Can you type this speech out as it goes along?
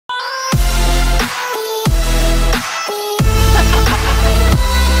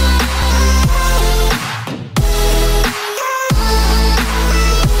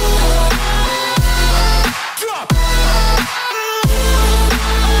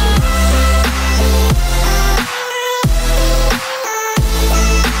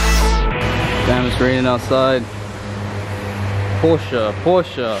Raining outside.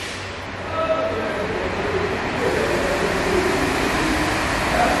 Porsche.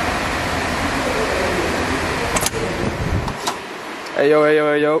 Hey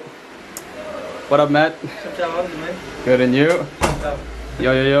yo. What up, Matt? Good, and you?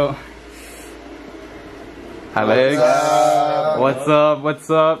 Yo. Hi, Legs. What's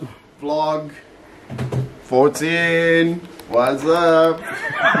up? Vlog 14. What's up?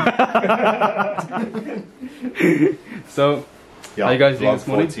 So, Yeah, how you guys doing vlog this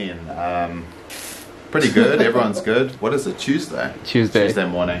morning? 14. Pretty good. Everyone's good. What is it? Tuesday. Tuesday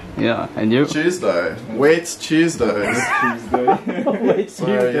morning. Yeah, and you? Tuesday. Wait, Tuesdays. Wait, So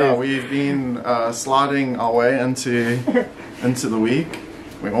yeah, we've been sliding our way into the week.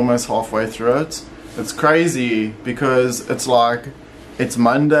 We're almost halfway through it. It's crazy because it's like it's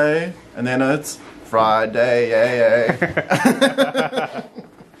Monday and then it's Friday.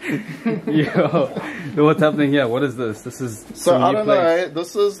 Yo, what's happening here? What is this? This is So I don't know.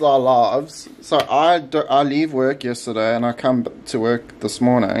 This is our lives. So I leave work yesterday and I come to work this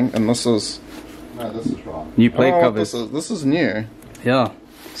morning, and this is right. New plate covers. This is new. Yeah.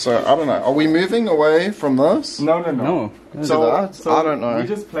 So I don't know. Are we moving away from this? No. So I don't know. We're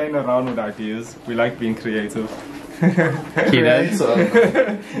just playing around with ideas. We like being creative.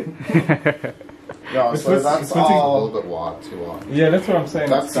 Yeah, so that's all a little bit wide, too wide. Yeah, that's what I'm saying.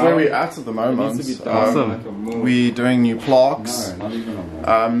 That's where we're at the moment. Awesome. We're doing new plaques. No, not even a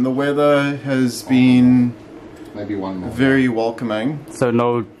more. The weather has been Maybe one more. very welcoming. So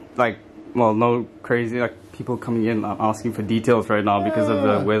no crazy people coming in asking for details right now because of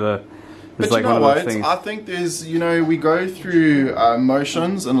the weather. It's But like you know one of what? those things. I think there's, we go through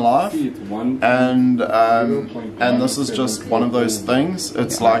motions in life, and this is just one of those things.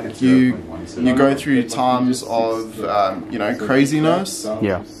 It's like you go through times of craziness,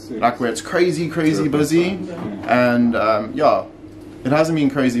 Yeah. like where it's crazy busy, and yeah, it hasn't been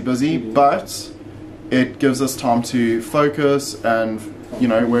crazy busy, but it gives us time to focus and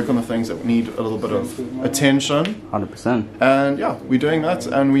work on the things that need a little bit of attention. 100%. And yeah, we're doing that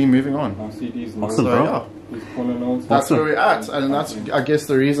and we're moving on. Awesome, bro. Yeah, that's where we're at, and that's, I guess,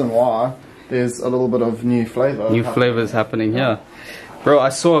 the reason why there's a little bit of new flavor. New flavors happening here. Bro, I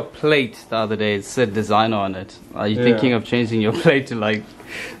saw a plate the other day. It said designer on it. Are you thinking of changing your plate to like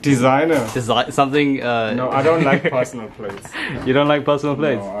Designer. something? No, I don't like personal plates. You don't like personal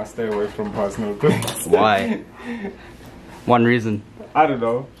plates? No, I stay away from personal plates. Why? One reason. I don't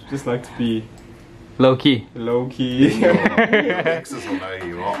know. Just like to be Low key. low key. Your exes will know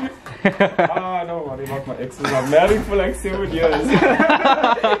you are. Ah, don't worry about my exes. I'm married for like 7 years.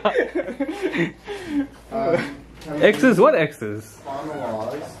 Exes? What exes?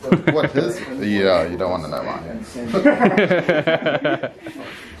 What is? Yeah, you don't want to know mine.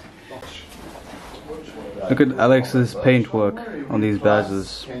 Look at Alex's paintwork on these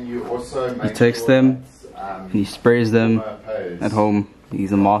badges. He takes them and he sprays them at home.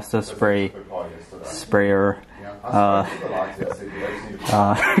 He's a master sprayer. Fuck,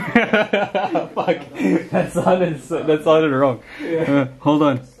 that sounded wrong. Hold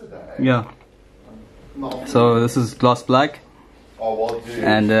on. Yeah. So this is gloss black,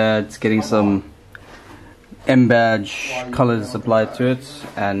 and it's getting some M badge colors applied to it,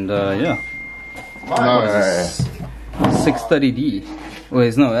 and yeah. Nice. 630D.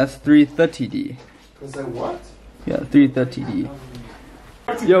 Wait, no, that's 330D. Is that what? Yeah, 330D.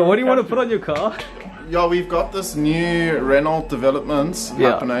 Yo, what do you want to put on your car? Yeah, we've got this new Renault development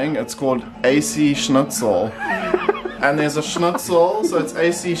happening. It's called AC Schnitzel. And there's a schnitzel, so it's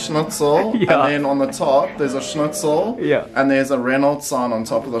AC Schnitzel, and then on the top there's a schnitzel, and there's a Renault sign on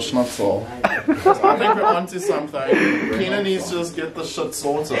top of the schnitzel. So I think we're onto something. Keena needs to just get the shit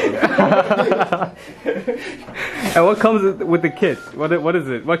sorted. And what comes with the kit? What is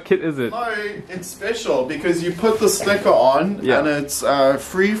it? What kit is it? No, it's special because you put the sticker on, and it's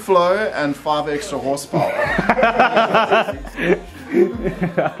free flow and 5 extra horsepower.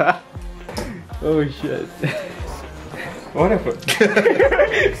 Oh shit. Whatever.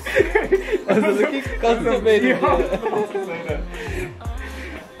 I'm looking constipated.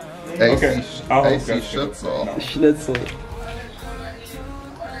 AC Schnitzel. Schnitzel.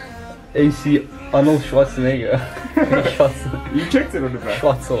 AC Arnold Schwarzenegger. You checked it on the back.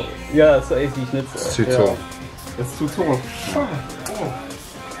 Schwarzel. Yeah, so AC Schnitzel. It's too tall. It's too tall.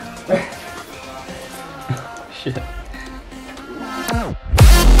 Shit.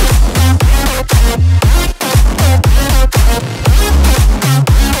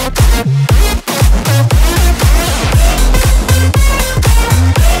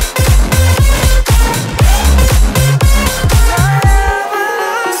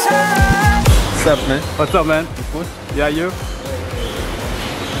 What's up, man? What's up, man? You good? Yeah, you?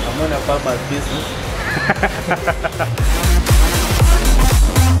 I'm on about my business.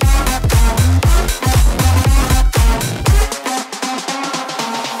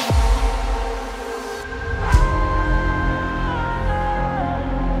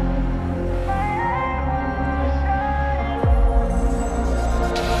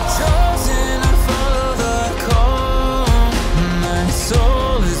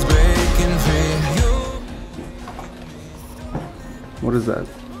 What is that?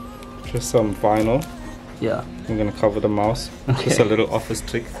 Just some vinyl. Yeah. I'm gonna cover the mouse. Okay. Just a little office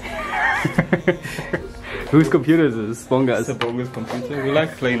trick. Whose computer is this? Bongas. It's a bogus computer. We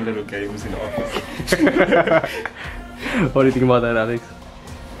like playing little games in the office. What do you think about that, Alex?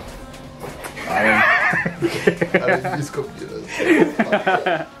 I don't use computers.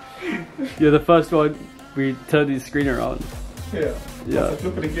 You're the first one. We turned the screen around. Yeah. Yeah.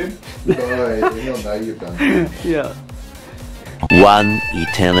 Look at it again. No, now you've done it. Yeah. One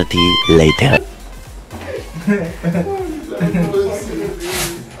eternity later.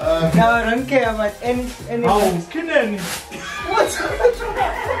 No, I don't care about any. Oh, kidding!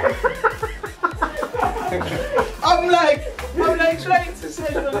 I'm like trying to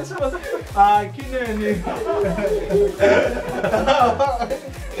say no, this was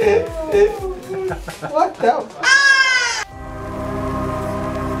what the?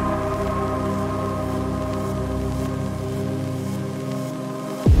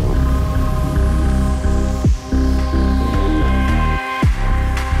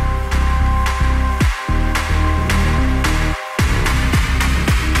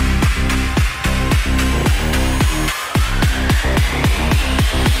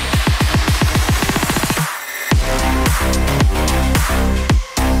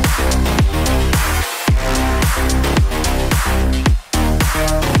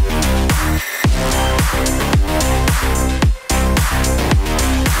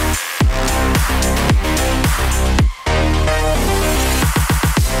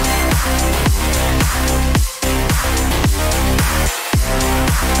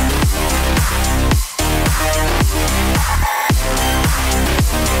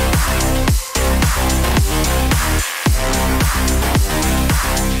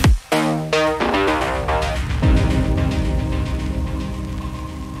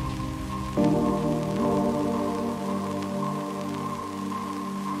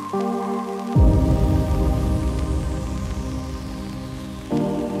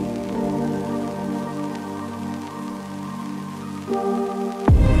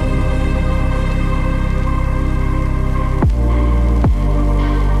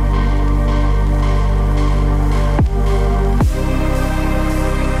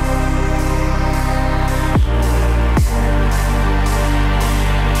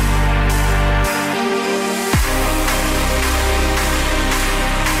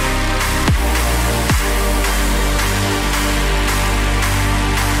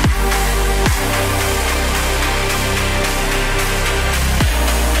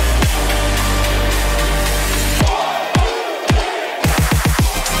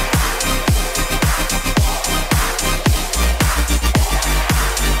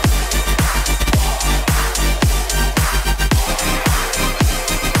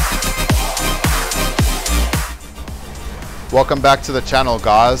 Welcome back to the channel,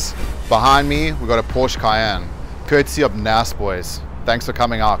 guys. Behind me, we got a Porsche Cayenne, courtesy of NAS Boys. Thanks for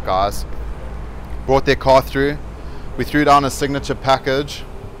coming out, guys. Brought their car through. We threw down a signature package.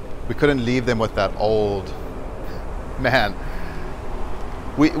 We couldn't leave them with that old, man.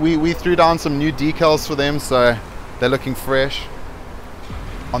 We threw down some new decals for them, so they're looking fresh.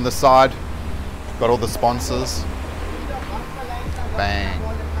 On the side, got all the sponsors. Bang.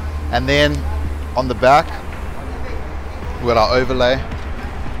 And then on the back, we got our overlay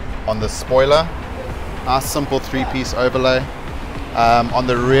on the spoiler. Nice simple three-piece overlay. On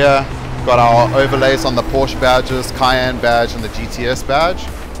the rear, got our overlays on the Porsche badges, Cayenne badge and the GTS badge.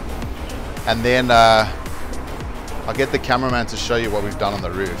 And then I'll get the cameraman to show you what we've done on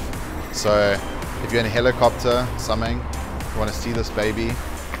the roof. So if you're in a helicopter, something, you want to see this baby,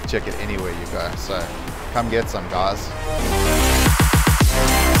 check it anywhere you go. So come get some, guys.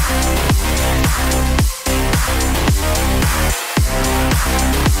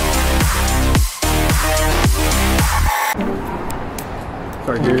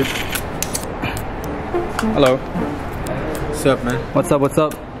 Sorry, dude. Hello. What's up, man? What's up? What's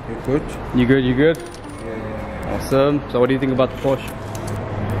up? You good? You good? You good? Yeah. Awesome. So what do you think about the Porsche?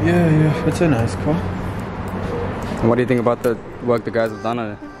 Yeah. It's a nice car. And what do you think about the work the guys have done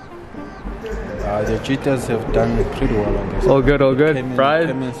on it? The cheaters have done pretty well on this. All good, all good. Came Pride?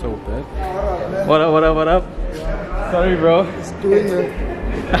 in so bad. What up, what up, what up? Sorry, bro. It's doing it.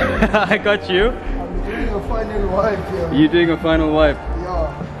 I got you. I'm doing a final wipe here. You doing a final wipe?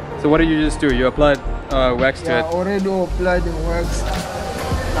 Yeah. So what did you just do? You applied wax to it? I already applied the wax.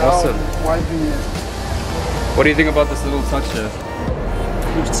 Awesome. Now wiping it. What do you think about this little touch here?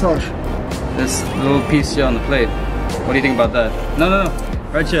 Which touch? This little piece here on the plate. What do you think about that? No, no, no.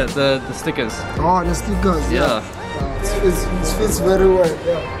 Right here, the stickers. Oh, the stickers. Yeah. It fits very well.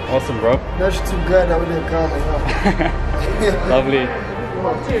 Yeah. Awesome, bro. That's together with the car. Yeah. Lovely.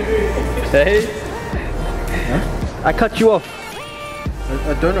 Hey. Huh? I cut you off.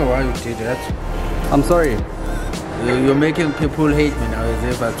 I don't know why you did that. I'm sorry. You're making people hate me now as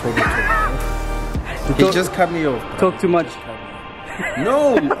if I told you to. He just cut me off. Talk too much.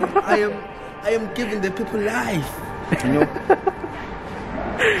 No, I am giving the people life. You know.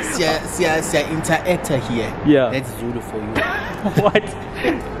 See, interactor here. Yeah. That's Zulu for you. What?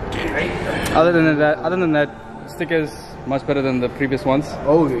 Other than that, stickers much better than the previous ones.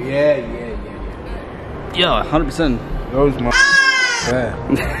 Oh yeah. Yeah, 100%. Those my. Yeah.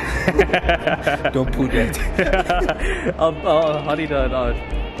 Don't put that. I'll honey that out.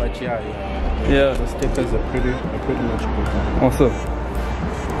 But yeah. Yeah. The stickers are pretty much good. Awesome.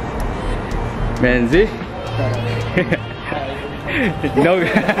 Menzi. No.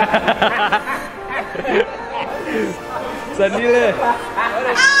 Sandile.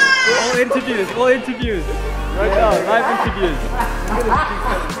 All interviews. Right now, live interviews.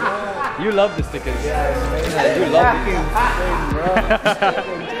 You love the stickers. You love it.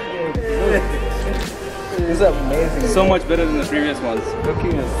 This is amazing. So much better than the previous ones.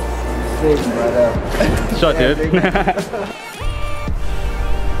 Looking is sick, brother. Shot, dude.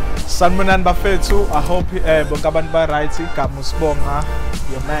 Sanibonani bafethu, I hope bonke abantu ba right igama usibonga,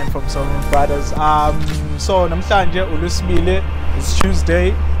 your man from Salomon Brothers. So namhlanje uLwesibili, it's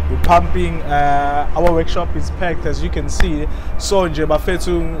Tuesday. We're pumping, our workshop is packed as you can see. So nje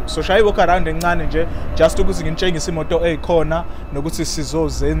bafethu, so shayi walk around encane nje just ukuthi ngintshengise imoto eyikhona nokuthi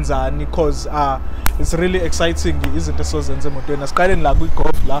sizozenzani because it's really exciting izinto esizozenza emotweni. Asiqaleni la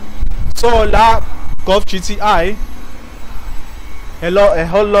kwi-Golf la. So la Golf GTI, a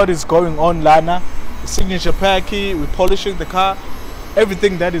whole lot is going on lana. Signature packy, we're polishing the car.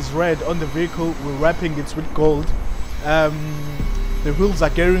 Everything that is red on the vehicle, we're wrapping it with gold. The wheels are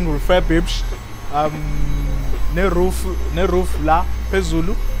getting refurbished. Ne roof la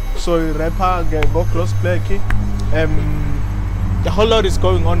pezulu. So rapper go close blacky. The whole lot is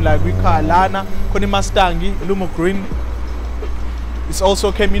going on like we car lana. Koni Mustang Lumo green. It's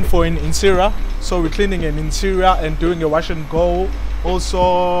also came in for an interior. So we're cleaning an interior and doing a wash and go.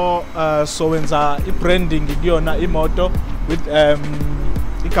 Also, so when the branding imoto with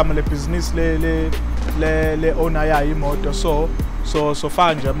igama business le owner ya imoto. So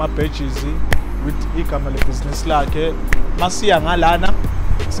far nje ama badges with igama business lakhe masiya ngalana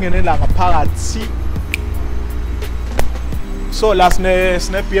singenela ngaphakathi. So last ne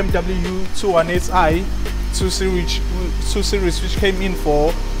BMW 218i 2 series which came in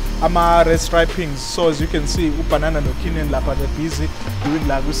for red stripings. So as you can see, Banana no Kinen lapa they're busy doing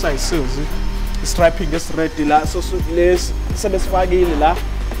like we size sales. Striping is red la so les satisfying la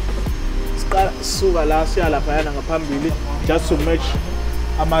suga la siya la payana ngaphambili just to match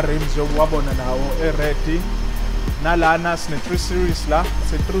rims yokuwabona nawo red. Nalana sine 3 series la,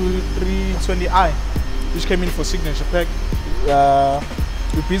 it's a 320i which came in for signature pack.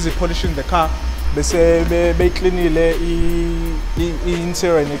 We're busy polishing the car. They clean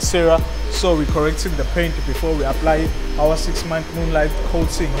interior and exterior, so we're correcting the paint before we apply our 6-month moonlight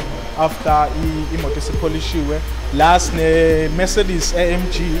coating after motor polish. Last Mercedes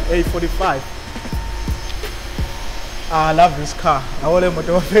AMG A45. I love this car. I want to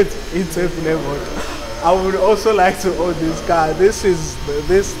motivate it. I would also like to own this car. This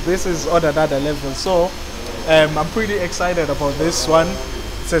is on another level. So I'm pretty excited about this one.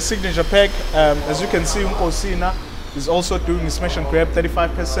 It's a signature pack. As you can see, Unkosina is also doing a smash and grab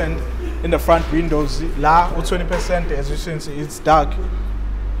 35% in the front windows. La 20%, as you can see, it's dark.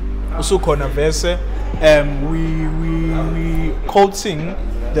 Also corner verse. We coating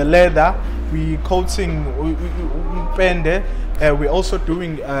the leather. We coating pende. We're also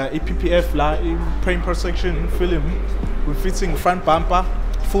doing EPPF la paint protection film. We're fitting front bumper,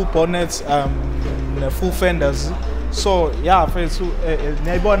 full bonnets, full fenders. So yeah, fethu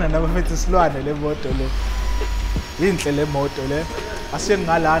niyayibona nabo fethu silwane le moto le. Inhle le moto le.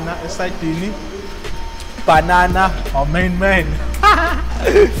 Asengalana esayidini banana our main man.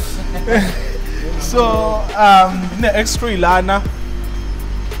 So ne extra lana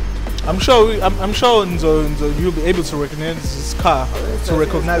I'm sure you'll be able to recognize this car.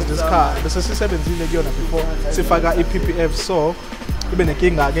 This is before. Sifaka EPPF, so even a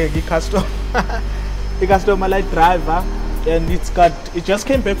king again, custom. The customer light driver, and it just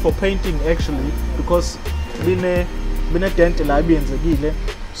came back for painting actually because been a dent in.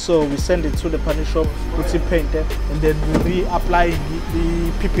 So we send it to the paint shop, put it painted, and then we reapply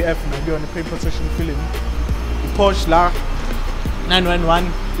the PPF on the paint protection film. The Porsche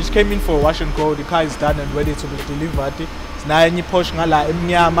 911, which came in for wash and go. The car is done and ready to be delivered. It's now any Porsche ngala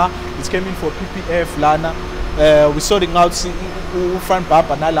emnyama. It came in for PPF lana. We sorting out front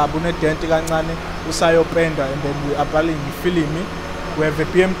bumper nala bune dent kancane usayo penda, and then we applying the film. We have a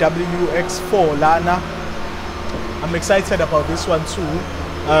BMW X4 lana. I'm excited about this one too.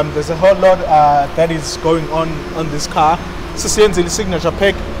 There's a whole lot that is going on this car. It's the signature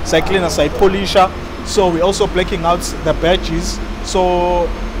pack, cycling aside polisher. So we're also blacking out the badges. So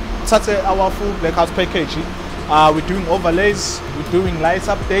that's our full blackout package. We're doing overlays, we're doing lights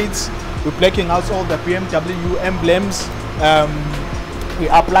updates, we're blacking out all the BMW emblems.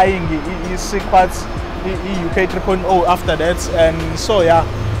 We're applying the E-Sequats, UK 3.0 after that, and so yeah.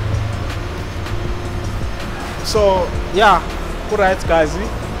 So yeah, alright guys,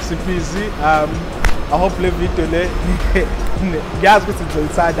 busy. I hope the video guys get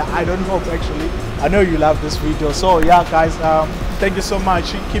inside. I don't hope actually. I know you love this video. So yeah guys, thank you so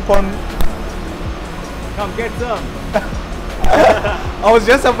much. Keep on. Come get some. I was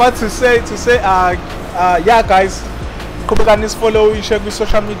just about to say yeah guys, follow and share with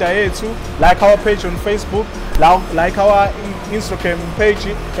social media too, like our page on Facebook, like our Instagram page,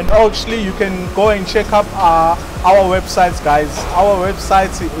 and actually you can go and check up our websites guys. Our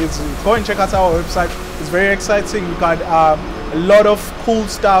website is, go and check out our website. It's very exciting. We got a lot of cool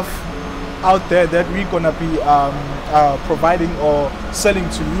stuff out there that we're gonna be providing or selling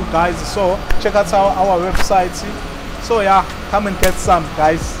to you guys. So check out our website. So yeah, come and get some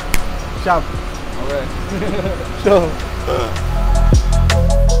guys. Sharp. Alright. Sure.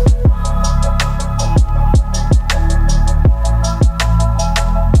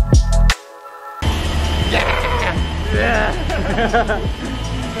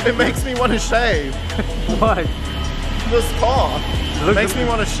 It makes me want to shave. Why? This car. It makes me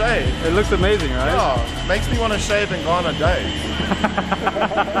want to shave. It looks amazing, right? Yeah, makes me want to shave and go on a date.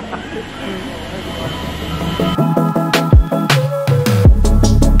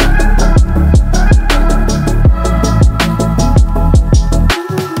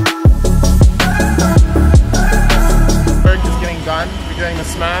 Work is getting done. We're doing the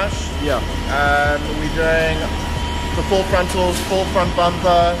smash. Yeah. We're doing the full frontals, full front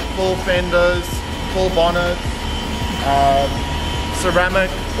bumper, full fenders, full bonnet,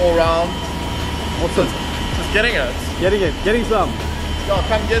 ceramic all round. Awesome. Just getting it. Getting some. Yeah,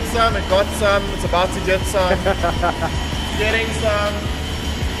 come get some. It got some. It's about to get some. Getting some.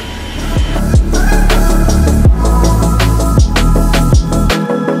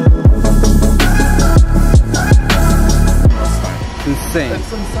 Insane.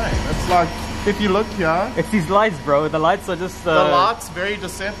 It's insane. It's like, if you look here, it's these lights, bro. The lights are just the lights very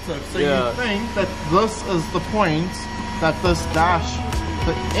deceptive. So yeah. You think that this is the point that this dash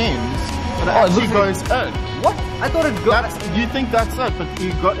that ends, but it actually goes in. What? I thought it goes. You think that's it,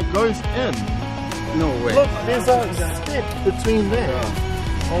 but it goes in. No way. Look, there's a step between there.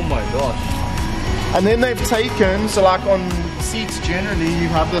 Oh my gosh. And then they've taken, so like on seats generally, you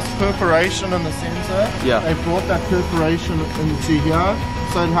have this perforation in the center. Yeah. They brought that perforation into here,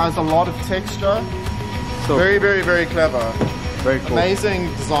 so it has a lot of texture. So very, very, very clever. Very cool.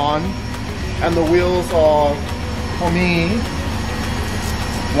 Amazing design. And the wheels are, for me,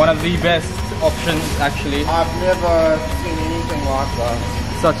 one of the best options actually. I've never seen anything like that.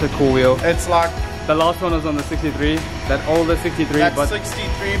 Such a cool wheel. It's like, the last one was on the 63, that older 63. That's but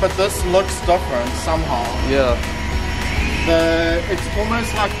 63, but this looks different somehow. Yeah. It's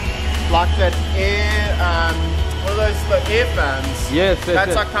almost like that air, what are those, the air fans? Yes,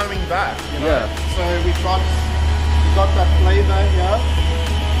 that's like coming back, you know? Yeah. So we got that flavor here.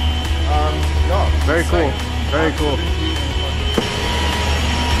 Yeah. Very cool. Very cool.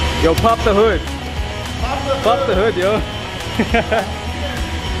 Yo, pop the hood. Pop the hood, yo.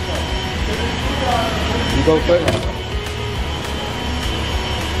 You go first.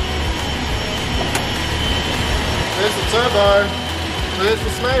 There's the turbo. There's the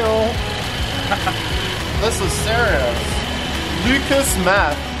snail. This is serious. Lucas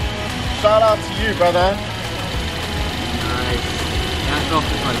Matt. Shout out to you, brother. Nice. That's off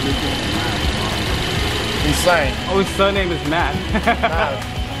my Lucas Matt. Insane. Oh, his surname is Matt. Matt.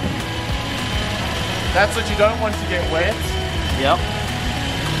 That's what you don't want to get wet. Yep.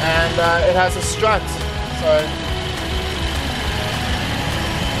 and it has a strut, so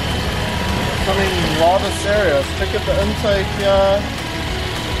something rather serious. Look at the intake here.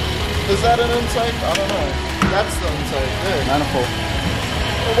 Is that an intake? I don't know. That's the intake. There. Manifold.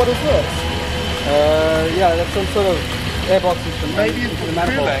 Well, what is this? Yeah, that's some sort of airbox system. Maybe it's the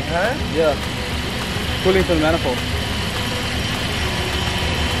manifold. cooling, huh? Yeah. Cooling for the manifold.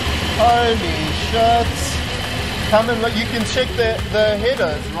 Holy shit. Come and look, you can check the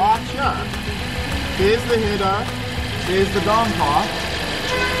headers right here. There's the header, there's the down part.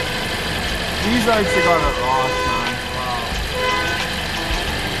 These actually got it right, man. Wow.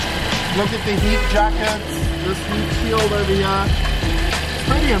 Look at the heat jackets, this heat shield over here. It's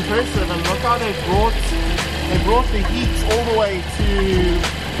pretty impressive, and look how they brought the heat all the way to,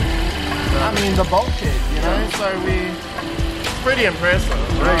 I mean, the bulkhead, you know, so it's pretty impressive.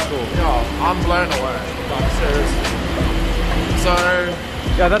 Very cool. Yeah, I'm blown away, like seriously. So,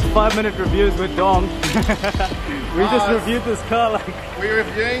 yeah, that's 5-minute reviews with Dom. We just reviewed this car like... We're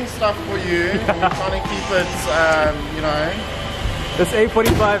reviewing stuff for you. We're trying to keep it, you know... This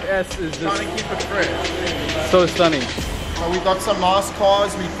A45S is just... Trying to keep it fresh. So stunning. So we've got some nice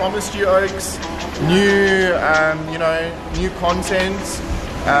cars. We promised you, Oaks, new, you know, new content.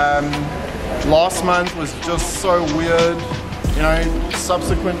 Last month was just so weird. You know,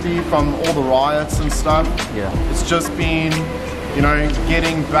 subsequently from all the riots and stuff. Yeah. It's just been, you know,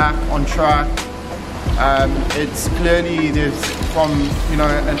 getting back on track. It's clearly, there's from, you know,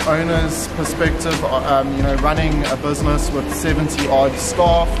 an owner's perspective, you know, running a business with 70 odd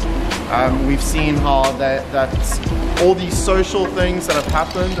staff, we've seen how that all these social things that have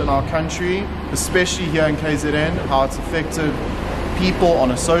happened in our country, especially here in KZN, how it's affected people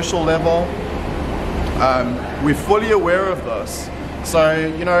on a social level. We're fully aware of this. So,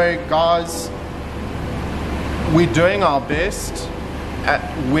 you know, guys, we're doing our best at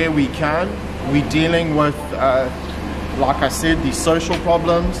where we can. We're dealing with, like I said, these social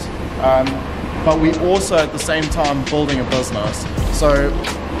problems, but we're also at the same time building a business. So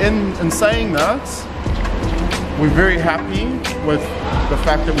in saying that, we're very happy with the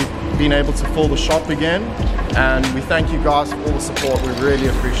fact that we've been able to fill the shop again, and we thank you guys for all the support. We really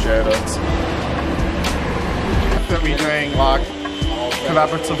appreciate it. That we're doing like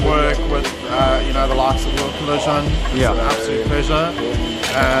collaborative work with you know, the likes of World Collision. Yeah. It's an absolute pleasure,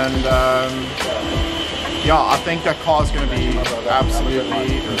 and yeah, I think that car's going to be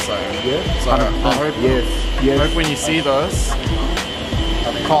absolutely insane. Yeah. So I hope, hope when you see this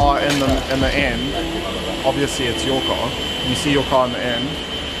car in the end, obviously it's your car. You see your car in the end,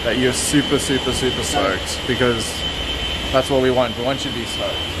 that you're super stoked, because that's what we want. We want you to be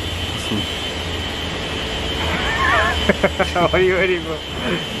stoked. What are you waiting for?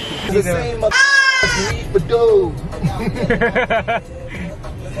 The same need for dough.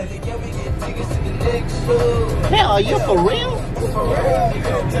 Hell, are you for real?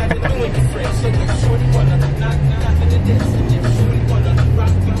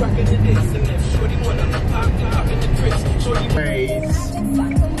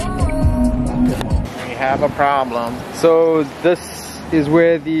 We have a problem. So this is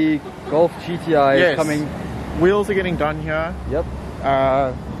where the Golf GTI is coming. Wheels are getting done here. Yep.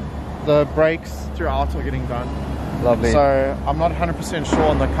 The brakes throughout are getting done. Lovely. So I'm not 100% sure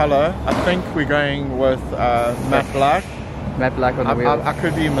on the color. I think we're going with matte black. Matte black on the wheels. I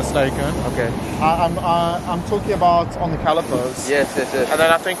could be mistaken. Okay. I'm talking about on the calipers. Yes. And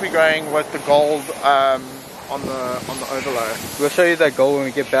then I think we're going with the gold on the overlay. We'll show you that gold when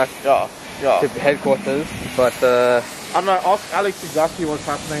we get back Yeah. to headquarters. But I don't know. Ask Alex exactly what's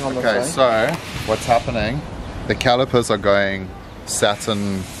happening on the thing. Okay, so what's happening? The calipers are going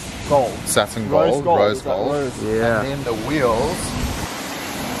satin gold, rose gold. Yeah. And then the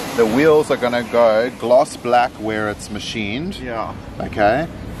wheels are going to go gloss black where it's machined. Yeah. Okay.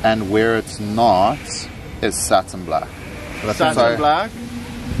 And where it's not is satin black. Satin black.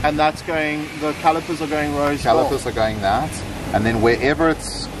 And that's going, the calipers are going rose gold. Calipers are going that. And then wherever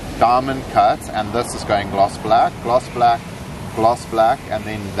it's diamond cut, and this is going gloss black, and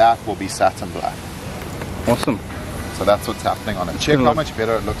then that will be satin black. Awesome. So that's what's happening on it. Check how much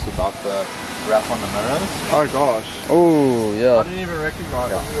better it looks without the wrap on the mirrors. Oh gosh. Oh yeah. I didn't even recognize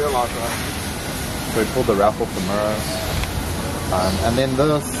it. I didn't realize that. So we pulled the wrap off the mirrors. And then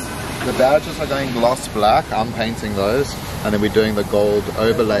the badges are going gloss black. I'm painting those. And then we're doing the gold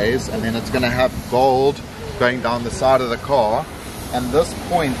overlays. And then it's going to have gold going down the side of the car. And this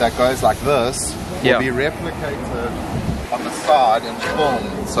point that goes like this will be replicated on the side in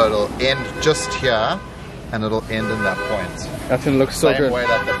film. So it'll end just here. And it'll end in that point. That's gonna look so good. Same way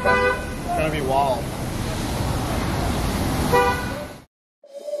that the front. It's gonna be wild.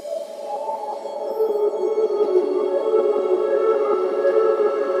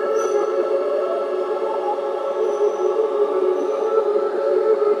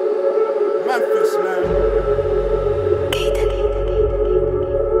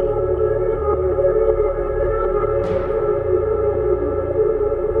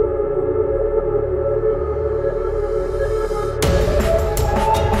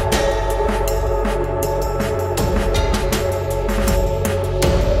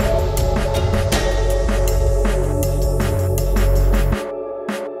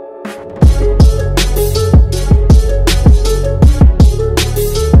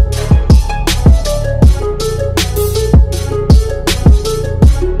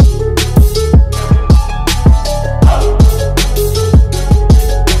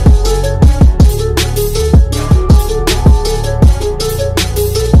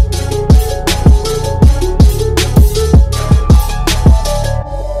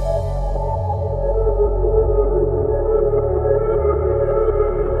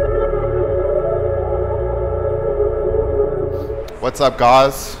 What's up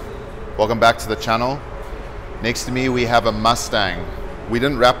guys? Welcome back to the channel. Next to me we have a Mustang. We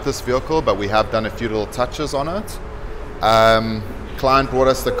didn't wrap this vehicle, but we have done a few little touches on it. Client brought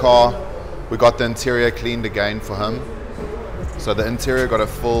us the car. We got the interior cleaned again for him. So the interior got a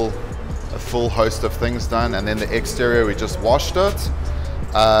full host of things done, and then the exterior we just washed it.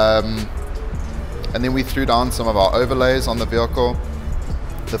 And then we threw down some of our overlays on the vehicle.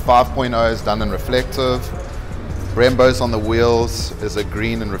 The 5.0 is done in reflective. Brembo's on the wheels is a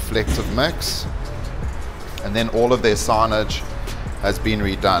green and reflective mix. And then all of their signage has been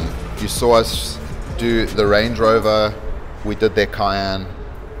redone. You saw us do the Range Rover, we did their Cayenne,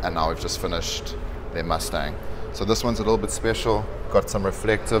 and now we've just finished their Mustang. So this one's a little bit special. Got some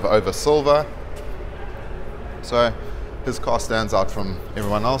reflective over silver. So his car stands out from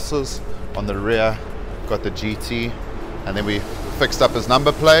everyone else's. On the rear, got the GT, and then we fixed up his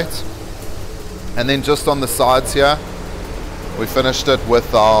number plate. And then just on the sides here, we finished it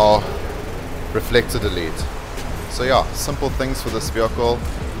with our reflector delete. So yeah, simple things for this vehicle.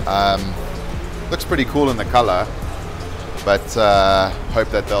 Looks pretty cool in the color, but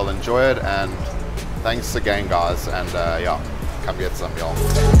hope that they'll enjoy it. And thanks again guys, and yeah, come get some y'all.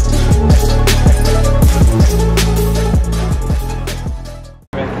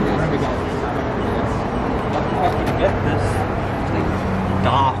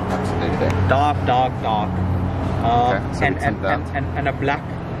 Dark. Okay, so and a black.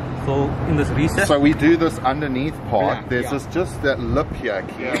 So in this recess. So we do this underneath part. Black, there's yeah. just that lip here,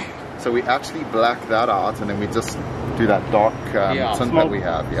 so we actually black that out, and then we just do that dark tint that we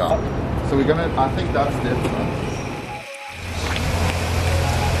have. Yeah. So we're gonna. I think that's definite.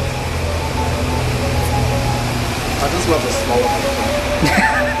 I just love the smell of it.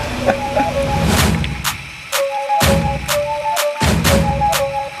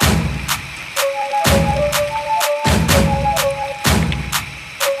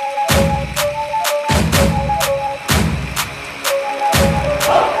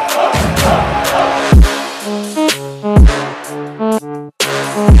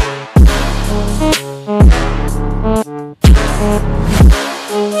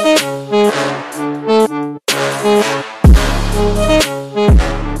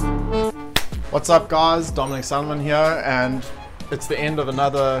 What's up guys, Dominic Salomon here, and it's the end of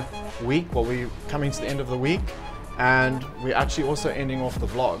another week. Well, we're coming to the end of the week, and we're actually also ending off the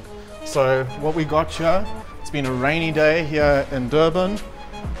vlog. So what we got here, it's been a rainy day here in Durban.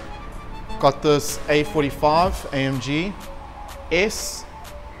 Got this A45 AMG S.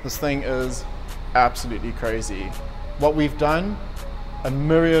 This thing is absolutely crazy. What we've done, a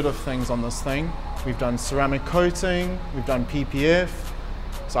myriad of things on this thing. We've done ceramic coating, we've done PPF.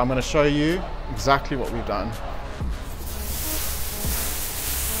 So I'm going to show you exactly what we've done.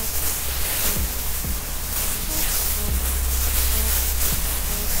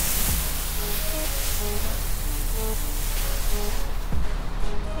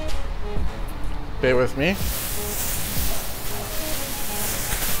 Bear with me.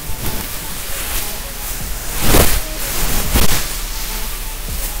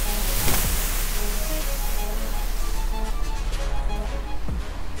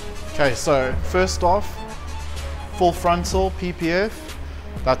 Okay, so first off, full frontal PPF.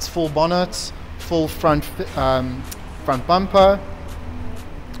 That's full bonnet, full front bumper,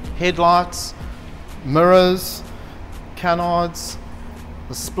 headlights, mirrors, canards,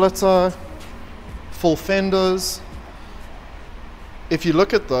 the splitter, full fenders. If you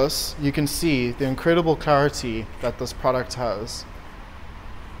look at this, you can see the incredible clarity that this product has.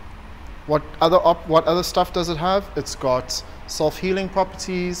 What other stuff does it have? It's got self-healing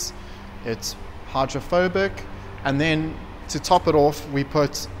properties, it's hydrophobic, and then to top it off, we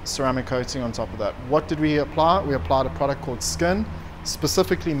put ceramic coating on top of that. What did we apply? We applied a product called Skin,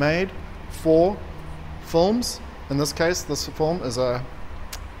 specifically made for films. In this case, this film is a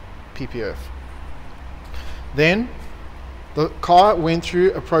PPF. Then the car went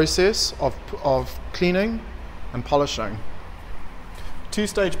through a process of cleaning and polishing.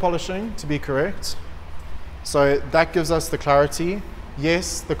 Two-stage polishing, to be correct. So that gives us the clarity.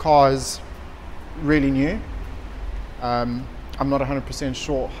 Yes, the car is really new. I'm not 100%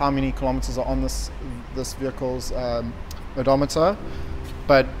 sure how many kilometers are on this vehicle's odometer,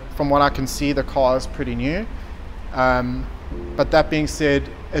 but from what I can see, the car is pretty new. But that being said,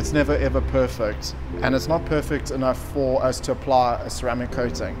 it's never ever perfect, and it's not perfect enough for us to apply a ceramic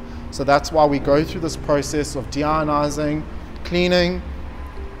coating. So that's why we go through this process of deionizing, cleaning,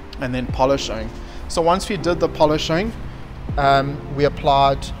 and then polishing. So once we did the polishing, we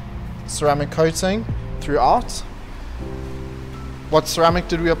applied ceramic coating throughout. What ceramic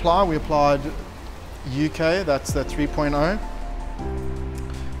did we apply? We applied UK, that's the 3.0.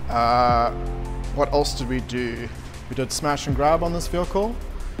 What else did we do? We did smash and grab on this vehicle.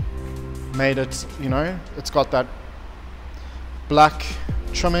 Made it, you know, it's got that black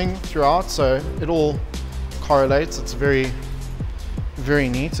trimming throughout, so it all correlates. It's very, very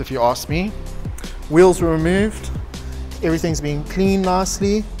neat if you ask me. Wheels were removed. Everything's been cleaned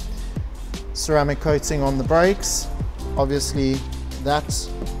nicely. Ceramic coating on the brakes. Obviously that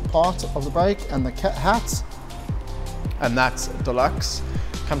part of the brake and the hat. And that's deluxe.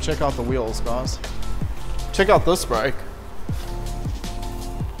 Come check out the wheels, guys. Check out this brake.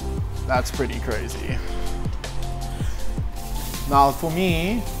 That's pretty crazy. Now for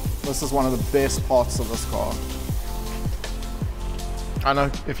me, this is one of the best parts of this car. I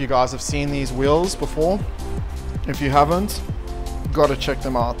know if you guys have seen these wheels before. If you haven't, gotta check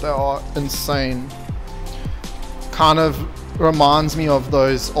them out. They are insane. Kind of reminds me of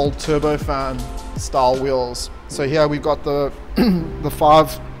those old turbofan style wheels. So here we've got the the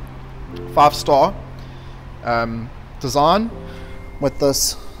five star design with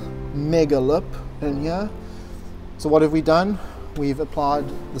this mega lip in here. So what have we done? We've applied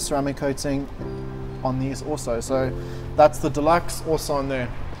the ceramic coating on these also. So that's the deluxe also on there.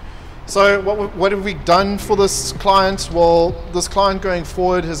 So what have we done for this client? Well, this client going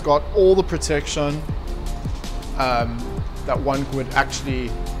forward has got all the protection that one would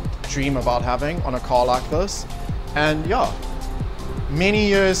actually dream about having on a car like this. And yeah, many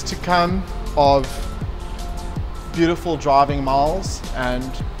years to come of beautiful driving miles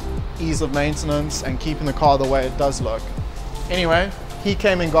and ease of maintenance and keeping the car the way it does look. Anyway, he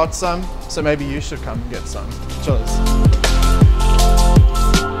came and got some, so maybe you should come and get some. Cheers.